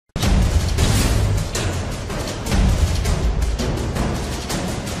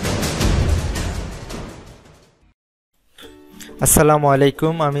আসসালামু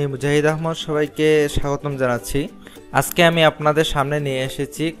আলাইকুম, আমি মুজাহিদ আহমদ সবাইকে স্বাগতম জানাচ্ছি। আজকে আমি আপনাদের সামনে নিয়ে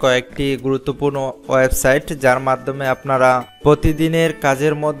এসেছি কয়েকটি গুরুত্বপূর্ণ ওয়েবসাইট যার মাধ্যমে আপনারা প্রতিদিনের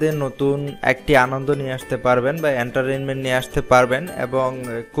কাজের মধ্যে নতুন একটি আনন্দ নিয়ে আসতে পারবেন বা এন্টারটেইনমেন্ট নিয়ে আসতে পারবেন এবং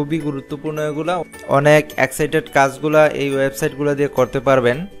খুবই গুরুত্বপূর্ণ এগুলা, অনেক এক্সাইটেড কাজগুলা এই ওয়েবসাইটগুলো দিয়ে করতে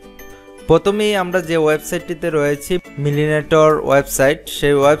পারবেন। প্রথমেই আমরা যে ওয়েবসাইটটিতে রয়েছি মিলিনেটর ওয়েবসাইট,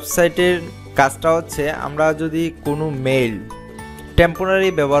 সেই ওয়েবসাইটের কাজটা হচ্ছে আমরা যদি কোনো মেইল টেম্পোরারি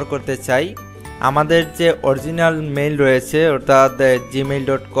ব্যবহার করতে চাই, আমাদের যে অরিজিনাল মেইল রয়েছে অর্থাৎ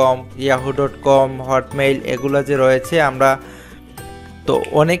gmail.com, yahoo.com, হটমেইল এগুলো যে রয়েছে, আমরা তো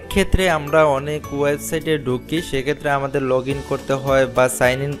অনেক ক্ষেত্রে আমরা অনেক ওয়েবসাইটে ঢুকি, সেক্ষেত্রে আমাদের লগ ইন করতে হয় বা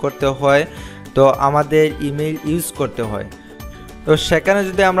সাইন ইন করতে হয়, তো আমাদের ইমেইল ইউজ করতে হয়। তো সেখানে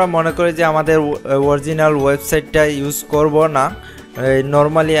যদি আমরা মনে করি যে আমাদের অরিজিনাল ওয়েবসাইটটা ইউজ করব না,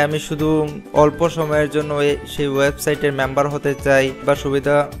 নর্মালি আমি শুধু অল্প সময়ের জন্য সেই ওয়েবসাইটের মেম্বার হতে চাই বা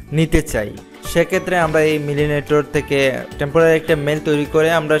সুবিধা নিতে চাই, সেক্ষেত্রে আমরা এই মিলিনেটর থেকে টেম্পোরারি একটা মেল তৈরি করে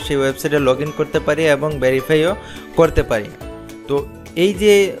আমরা সেই ওয়েবসাইটে লগ ইন করতে পারি এবং ভেরিফাইও করতে পারি। তো এই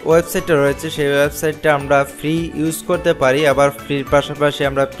যে ওয়েবসাইটটা রয়েছে সেই ওয়েবসাইটটা আমরা ফ্রি ইউজ করতে পারি, আবার ফ্রির পাশাপাশি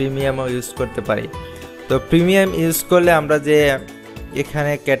আমরা প্রিমিয়ামও ইউজ করতে পারি। তো প্রিমিয়াম ইউজ করলে আমরা যে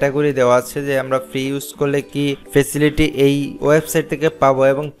এখানে ক্যাটাগরি দেওয়া আছে যে আমরা ফ্রি ইউজ করলে কি ফেসিলিটি এই ওয়েবসাইট থেকে পাবো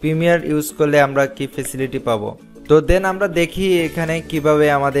এবং প্রিমিয়ার ইউজ করলে আমরা কি ফেসিলিটি পাবো। তো দেন আমরা দেখি এখানে কিভাবে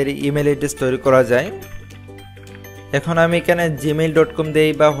আমাদের ইমেল অ্যাড্রেস তৈরি করা যায়। এখন আমি এখানে gmail.com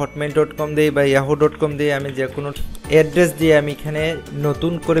দিই বা hotmail.com দিই বা yahoo.com দিই, আমি যে কোনো অ্যাড্রেস দিয়ে আমি এখানে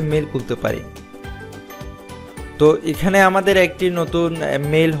নতুন করে মেল খুলতে পারি। তো এখানে আমাদের একটি নতুন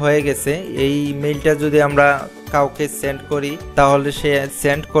মেইল হয়ে গেছে। এই মেইলটা যদি আমরা কাউকে সেন্ড করি তাহলে সে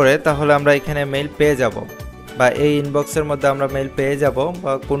সেন্ড করে, তাহলে আমরা এখানে মেইল পেয়ে যাব বা এই ইনবক্সের মধ্যে আমরা মেইল পেয়ে যাব,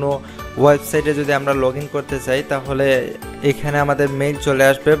 বা কোনো ওয়েবসাইটে যদি আমরা লগ ইন করতে চাই তাহলে এখানে আমাদের মেইল চলে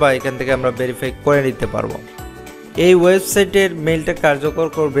আসবে বা এখান থেকে আমরা ভেরিফাই করে নিতে পারবো। এই ওয়েবসাইটের মেইলটা কার্যকর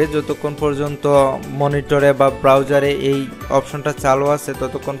করবে যতক্ষণ পর্যন্ত মনিটরে বা ব্রাউজারে এই অপশনটা চালু আছে,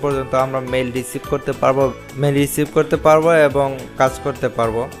 ততক্ষণ পর্যন্ত আমরা মেইল রিসিভ করতে পারবো এবং কাজ করতে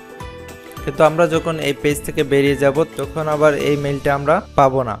পারবো। কিন্তু আমরা যখন এই পেজ থেকে বেরিয়ে যাব তখন আবার এই মেইলটা আমরা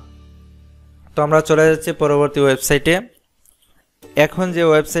পাবো না। তো আমরা চলে যাচ্ছি পরবর্তী ওয়েবসাইটে। এখন যে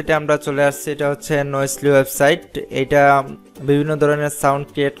ওয়েবসাইটে আমরা চলে আসছি এটা হচ্ছে নয়েসলি ওয়েবসাইট। এটা বিভিন্ন ধরনের সাউন্ড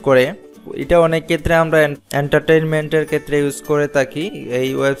ক্রিয়েট করে, এটা অনেক ক্ষেত্রে আমরা এন্টারটেইনমেন্টের ক্ষেত্রে ইউজ করে থাকি। এই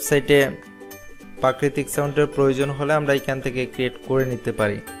ওয়েবসাইটে প্রাকৃতিক সাউন্ডের প্রয়োজন হলে আমরা এখান থেকে ক্রিয়েট করে নিতে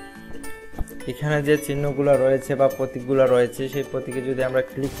পারি। এখানে যে চিহ্নগুলো রয়েছে বা প্রতীকগুলো রয়েছে সেই প্রতীকে যদি আমরা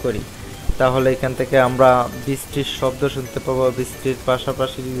ক্লিক করি তাহলে এখান থেকে আমরা বৃষ্টির শব্দ শুনতে পাবো। বৃষ্টির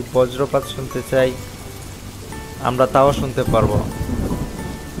পাশাপাশি যদি বজ্রপাত শুনতে চাই আমরা তাও শুনতে পারবো,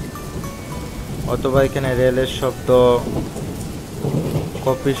 অথবা এখানে রেলের শব্দ,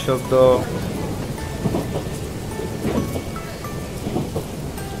 কপির শব্দ,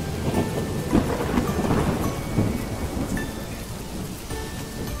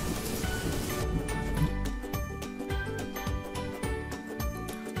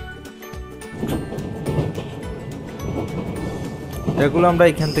 এগুলো আমরা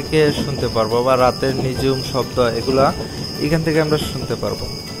এখান থেকে শুনতে পারবো, বা রাতের নিঝুম শব্দ এগুলা এখান থেকে আমরা শুনতে পারবো।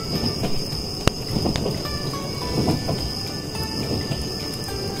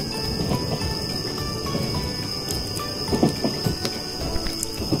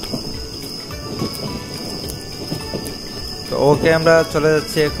 তো ওকে, আমরা চলে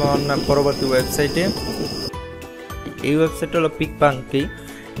যাচ্ছি এখন পরবর্তী ওয়েবসাইটে। এই ওয়েবসাইট হলো পিকপাঙ্কি।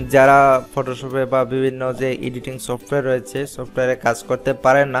 যারা ফটোশপে বা বিভিন্ন যে এডিটিং সফটওয়্যার রয়েছে সফটওয়্যারে কাজ করতে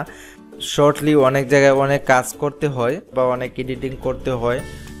পারেন না, শর্টলি অনেক জায়গায় অনেক কাজ করতে হয় বা অনেক এডিটিং করতে হয়,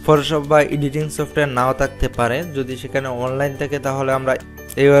 ফটোশপ বা এডিটিং সফটওয়্যার নাও থাকতে পারে, যদি সেখানে অনলাইন থাকে তাহলে আমরা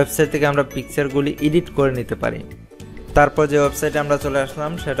এই ওয়েবসাইট থেকে আমরা পিকচারগুলি এডিট করে নিতে পারি। তারপর যে ওয়েবসাইটে আমরা চলে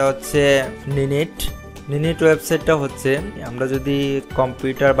আসলাম সেটা হচ্ছে নিনিট ওয়েবসাইটটা হচ্ছে আমরা যদি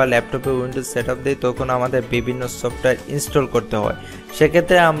কম্পিউটার বা ল্যাপটপে উইন্ডোজ সেটআপ দিই তখন আমাদের বিভিন্ন সফটওয়্যার ইনস্টল করতে হয়।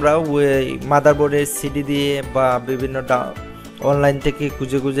 সেক্ষেত্রে আমরা মাদারবোর্ডের সিডি দিয়ে বা বিভিন্ন অনলাইন থেকে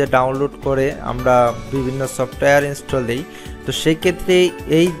খুঁজে ডাউনলোড করে আমরা বিভিন্ন সফটওয়্যার ইনস্টল দিই। তো সেই ক্ষেত্রে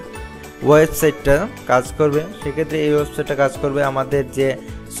এই ওয়েবসাইটটা কাজ করবে আমাদের যে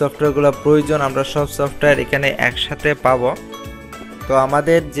সফটওয়্যারগুলো প্রয়োজন আমরা সব সফটওয়্যার এখানে একসাথে পাবো। তো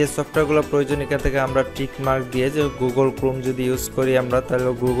আমাদের যে সফটওয়্যারগুলো প্রয়োজন এখান থেকে আমরা টিক মার্ক দিয়ে, যে গুগল ক্রোম যদি ইউজ করি আমরা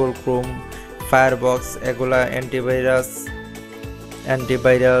তাহলে গুগল ক্রোম, ফায়ারবক্স এগুলা,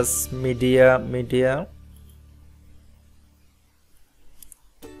 অ্যান্টিভাইরাস,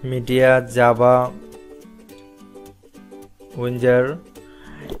 মিডিয়া, জাভা, উইঞ্জার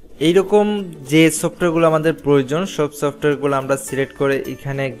এইরকম যে সফটওয়্যারগুলো আমাদের প্রয়োজন সব সফটওয়্যারগুলো আমরা সিলেক্ট করে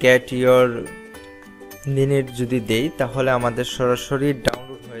এখানে গেট ইয়োর নিনেট যদি দেই তাহলে আমাদের সরাসরি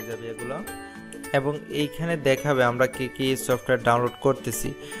ডাউনলোড হয়ে যাবে এগুলো, এবং এইখানে দেখাবে আমরা কি কি সফটওয়্যার ডাউনলোড করতেছি।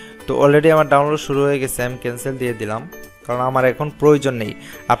 তো অলরেডি আমার ডাউনলোড শুরু হয়ে গেছে, আমি ক্যান্সেল দিয়ে দিলাম কারণ আমার এখন প্রয়োজন নেই।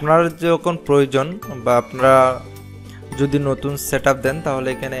 আপনার যখন প্রয়োজন বা আপনারা যদি নতুন সেটআপ দেন তাহলে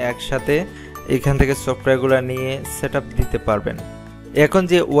এখানে একসাথে এখান থেকে সফটওয়্যারগুলো নিয়ে সেটআপ দিতে পারবেন। এখন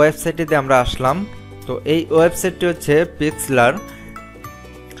যে ওয়েবসাইটটিতে আমরা আসলাম, তো এই ওয়েবসাইটটি হচ্ছে পিক্সলার।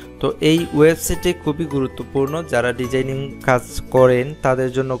 তো এই ওয়েবসাইটটি খুবই গুরুত্বপূর্ণ, যারা ডিজাইনিং কাজ করেন তাদের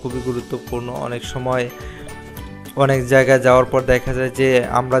জন্য খুবই গুরুত্বপূর্ণ। অনেক সময় অনেক জায়গায় যাওয়ার পর দেখা যায় যে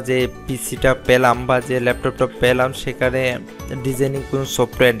আমরা যে পিসিটা পেলাম বা যে ল্যাপটপটা পেলাম সেখানে ডিজাইনিং কোনো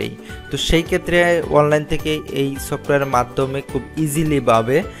সফটওয়্যার নেই। তো সেই ক্ষেত্রে অনলাইন থেকে এই সফটওয়্যারের মাধ্যমে খুব ইজিলি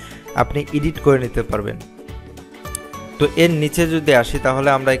ভাবে আপনি এডিট করে নিতে পারবেন। তো এর নিচে যদি আসি তাহলে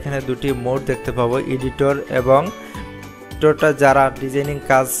আমরা এখানে দুটি মোড দেখতে পাবো, এডিটর এবং এডিটরটা যারা ডিজাইনিং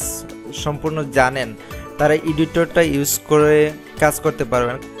কাজ সম্পূর্ণ জানেন তারা এডিটরটা ইউজ করে কাজ করতে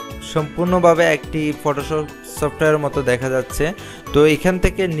পারবেন। সম্পূর্ণভাবে একটি ফটোশপ সফটওয়্যারের মতো দেখা যাচ্ছে। তো এখান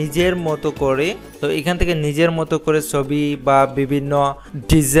থেকে নিজের মতো করে ছবি বা বিভিন্ন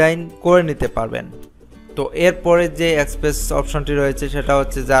ডিজাইন করে নিতে পারবেন। তো এরপরে যে এক্সপ্রেস অপশনটি রয়েছে সেটা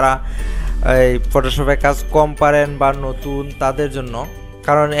হচ্ছে যারা এই ফটোশপে কাজ কম পারেন বা নতুন তাদের জন্য,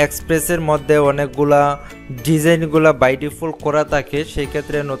 কারণ এক্সপ্রেসের মধ্যে অনেকগুলা ডিজাইনগুলা বাই ডিফল্ট করা থাকে, সেই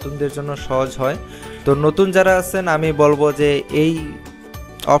ক্ষেত্রে নতুনদের জন্য সহজ হয়। তো নতুন যারা আছেন আমি বলবো যে এই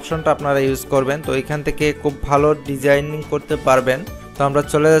অপশনটা আপনারা ইউজ করবেন। তো এখান থেকে খুব ভালো ডিজাইনিং করতে পারবেন। তো আমরা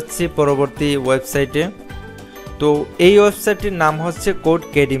চলে যাচ্ছি পরবর্তী ওয়েবসাইটে। তো এই ওয়েবসাইটটির নাম হচ্ছে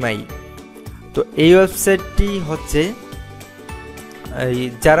কোডকেডিমাই। তো এই ওয়েবসাইটটি হচ্ছে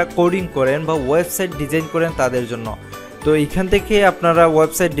যারা কোডিং করেন বা ওয়েবসাইট ডিজাইন করেন তাদের জন্য। তো এখান থেকে আপনারা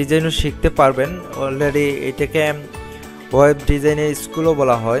ওয়েবসাইট ডিজাইনও শিখতে পারবেন। অলরেডি এটাকে ওয়েব ডিজাইনের স্কুলও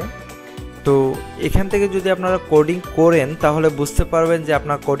বলা হয়। তো এখান থেকে যদি আপনারা কোডিং করেন তাহলে বুঝতে পারবেন যে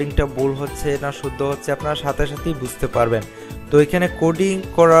আপনার কোডিংটা ভুল হচ্ছে না শুদ্ধ হচ্ছে, আপনারা সাথে সাথেই বুঝতে পারবেন। তো এখানে কোডিং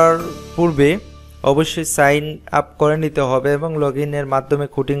করার পূর্বে অবশ্যই সাইন আপ করে নিতে হবে এবং লগইনের মাধ্যমে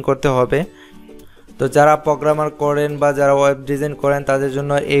কোডিং করতে হবে। তো যারা প্রোগ্রামার করেন বা যারা ওয়েব ডিজাইন করেন তাদের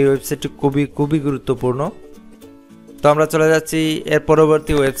জন্য এই ওয়েবসাইটটি খুবই গুরুত্বপূর্ণ। তো আমরা চলে যাচ্ছি এর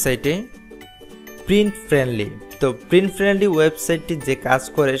পরবর্তী ওয়েবসাইটে, প্রিন্ট ফ্রেন্ডলি। তো প্রিন্ট ফ্রেন্ডলি ওয়েবসাইটটি যে কাজ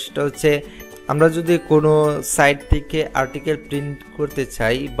করে সেটা হচ্ছে আমরা যদি কোনো সাইট থেকে আর্টিকেল প্রিন্ট করতে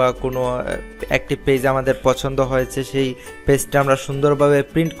চাই বা কোনো একটি পেজ আমাদের পছন্দ হয়েছে সেই পেজটা আমরা সুন্দরভাবে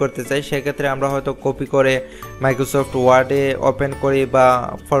প্রিন্ট করতে চাই, সেক্ষেত্রে আমরা হয়তো কপি করে মাইক্রোসফট ওয়ার্ডে ওপেন করি বা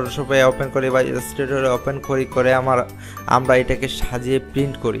ফটোশপে ওপেন করি বা ইলাস্ট্রেটরে ওপেন করে আমরা এটাকে সাজিয়ে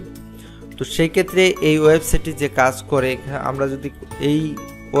প্রিন্ট করি। তো সেই ক্ষেত্রে এই ওয়েবসাইটটি যে কাজ করে, আমরা যদি এই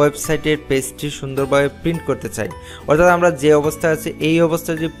ওয়েবসাইটের পেজটি সুন্দরভাবে প্রিন্ট করতে চাই, অর্থাৎ আমরা যে অবস্থায় আছি এই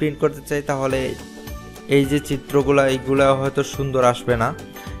অবস্থায় যদি প্রিন্ট করতে চাই তাহলে এই যে চিত্রগুলো এইগুলো হয়তো সুন্দর আসবে না।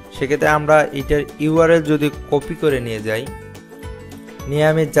 সেক্ষেত্রে আমরা এটার ইউআরএল যদি কপি করে নিয়ে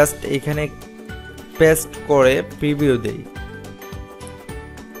আমি জাস্ট এখানে পেস্ট করে প্রিভিউ দেই।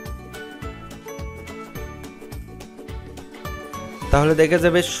 তাহলে দেখা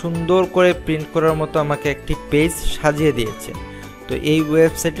যাবে সুন্দর করে প্রিন্ট করার মতো আমাকে একটি পেজ সাজিয়ে দিয়েছে। তো এই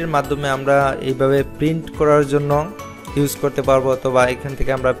ওয়েবসাইটের মাধ্যমে আমরা এইভাবে প্রিন্ট করার জন্য ইউজ করতে পারবো, অথবা এখান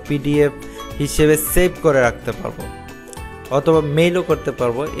থেকে আমরা পিডিএফ হিসেবে সেভ করে রাখতে পারবো অথবা মেইলও করতে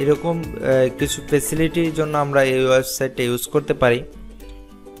পারবো। এরকম কিছু ফ্যাসিলিটির জন্য আমরা এই ওয়েবসাইটটা ইউজ করতে পারি।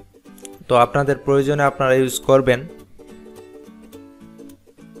 তো আপনাদের প্রয়োজনে আপনারা ইউজ করবেন।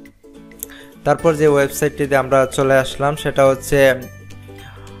 তারপর যে ওয়েবসাইটটিতে আমরা চলে আসলাম সেটা হচ্ছে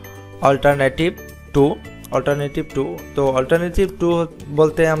অল্টারনেটিভ টু। তো অল্টারনেটিভ টু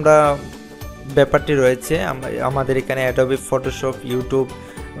বলতে আমরা ব্যাপারটি রয়েছে আমাদের এখানে Adobe Photoshop, YouTube,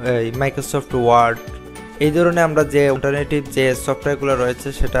 Microsoft word, এই ধরনের আমরা যে অল্টারনেটিভ যে সফটওয়্যারগুলো রয়েছে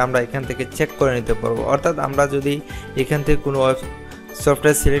সেটা আমরা এখান থেকে চেক করে নিতে পারবো। অর্থাৎ আমরা যদি এখান থেকে কোনো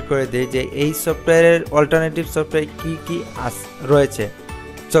সফটওয়্যার সিলেক্ট করে দিই যে এই সফটওয়্যারের অল্টারনেটিভ সফটওয়্যার কি রয়েছে,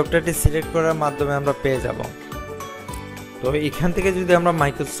 সফটওয়্যারটি সিলেক্ট করার মাধ্যমে আমরা পেয়ে যাব। তো এখান থেকে যদি আমরা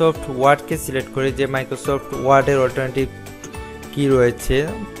মাইক্রোসফট ওয়ার্ডকে সিলেক্ট করি যে মাইক্রোসফট ওয়ার্ডের অল্টারনেটিভ কি রয়েছে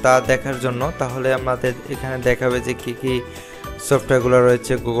তা দেখার জন্য, তাহলে আমাদের এখানে দেখাবে যে কি সফটওয়্যারগুলো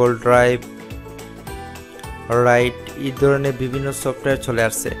রয়েছে। গুগল ড্রাইভ, রাইট, এই ধরনের বিভিন্ন সফটওয়্যার চলে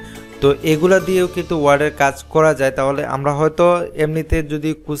আসছে। তো এগুলা দিয়েও কিন্তু ওয়ার্ডের কাজ করা যায়। তাহলে আমরা হয়তো এমনিতে যদি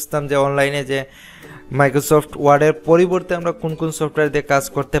খুঁজতাম যে অনলাইনে যে মাইক্রোসফট ওয়ার্ডের পরিবর্তে আমরা কোন সফটওয়্যার দিয়ে কাজ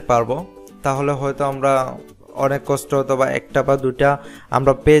করতে পারবো, তাহলে হয়তো আমরা অনেক কষ্ট হতো বা একটা বা দুটা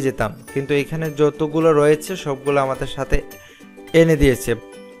আমরা পেয়ে যেতাম। কিন্তু এখানে যতগুলো রয়েছে সবগুলো আমাদের সাথে এনে দিয়েছে।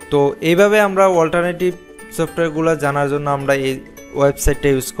 তো এইভাবে আমরা অল্টারনেটিভ সফটওয়্যারগুলো জানার জন্য আমরা এই ওয়েবসাইটটা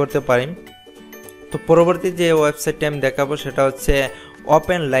ইউজ করতে পারি। তো পরবর্তী যে ওয়েবসাইটটা আমি দেখাবো সেটা হচ্ছে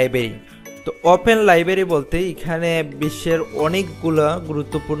ওপেন লাইব্রেরি। তো ওপেন লাইব্রেরি বলতে এখানে বিশ্বের অনেকগুলো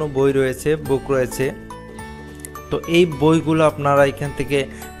গুরুত্বপূর্ণ বই রয়েছে, বুক রয়েছে। তো এই বইগুলো আপনারা এখান থেকে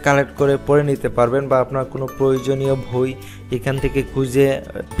কালেক্ট করে পড়ে নিতে পারবেন, বা আপনার কোনো প্রয়োজনীয় বই এখান থেকে খুঁজে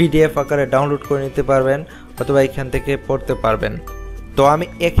পিডিএফ আকারে ডাউনলোড করে নিতে পারবেন, অথবা এখান থেকে পড়তে পারবেন। তো আমি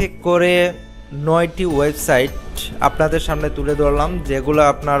এক এক করে 9টি ওয়েবসাইট আপনাদের সামনে তুলে ধরলাম, যেগুলো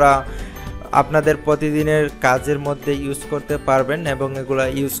আপনারা আপনাদের প্রতিদিনের কাজের মধ্যে ইউজ করতে পারবেন, এবং এগুলো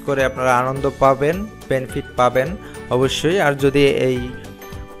ইউজ করে আপনারা আনন্দ পাবেন, বেনিফিট পাবেন অবশ্যই। আর যদি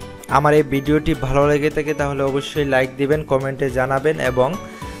আমার এই ভিডিওটি ভালো লেগে থাকে তাহলে অবশ্যই লাইক দিবেন, কমেন্টে জানাবেন, এবং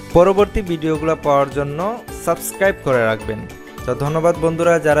পরবর্তী ভিডিওগুলো পাওয়ার জন্য সাবস্ক্রাইব করে রাখবেন। তো ধন্যবাদ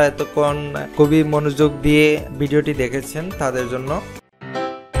বন্ধুরা, যারা এতক্ষণ খুবই মনোযোগ দিয়ে ভিডিওটি দেখেছেন তাদের জন্য।